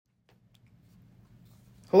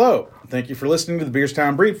Hello. Thank you for listening to the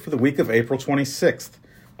Beerstown Brief for the week of April 26th.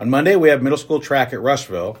 On Monday, we have middle school track at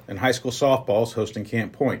Rushville, and high school softball is hosting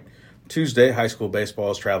Camp Point. Tuesday, high school baseball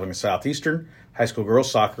is traveling to Southeastern, high school girls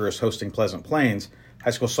soccer is hosting Pleasant Plains,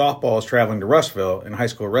 high school softball is traveling to Rushville, and high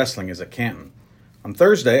school wrestling is at Canton. On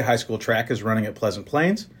Thursday, high school track is running at Pleasant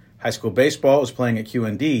Plains, high school baseball is playing at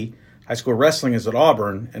QND, high school wrestling is at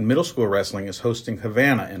Auburn, and middle school wrestling is hosting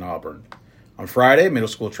Havana in Auburn. On Friday, middle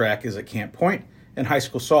school track is at Camp Point, and high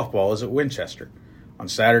school softball is at Winchester. On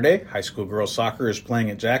Saturday, high school girls soccer is playing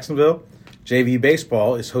at Jacksonville, JV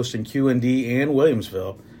baseball is hosting QND and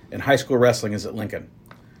Williamsville, and high school wrestling is at Lincoln.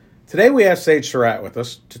 Today we have Sage Surratt with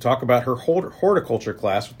us to talk about her horticulture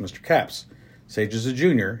class with Mr. Capps. Sage is a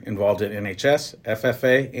junior involved in NHS,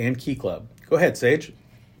 FFA, and Key Club. Go ahead, Sage.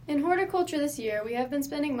 In horticulture this year, we have been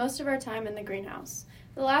spending most of our time in the greenhouse.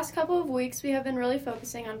 The last couple of weeks, we have been really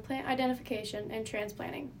focusing on plant identification and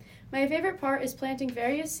transplanting. My favorite part is planting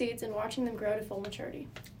various seeds and watching them grow to full maturity.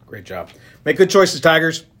 Great job. Make good choices,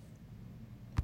 Tigers.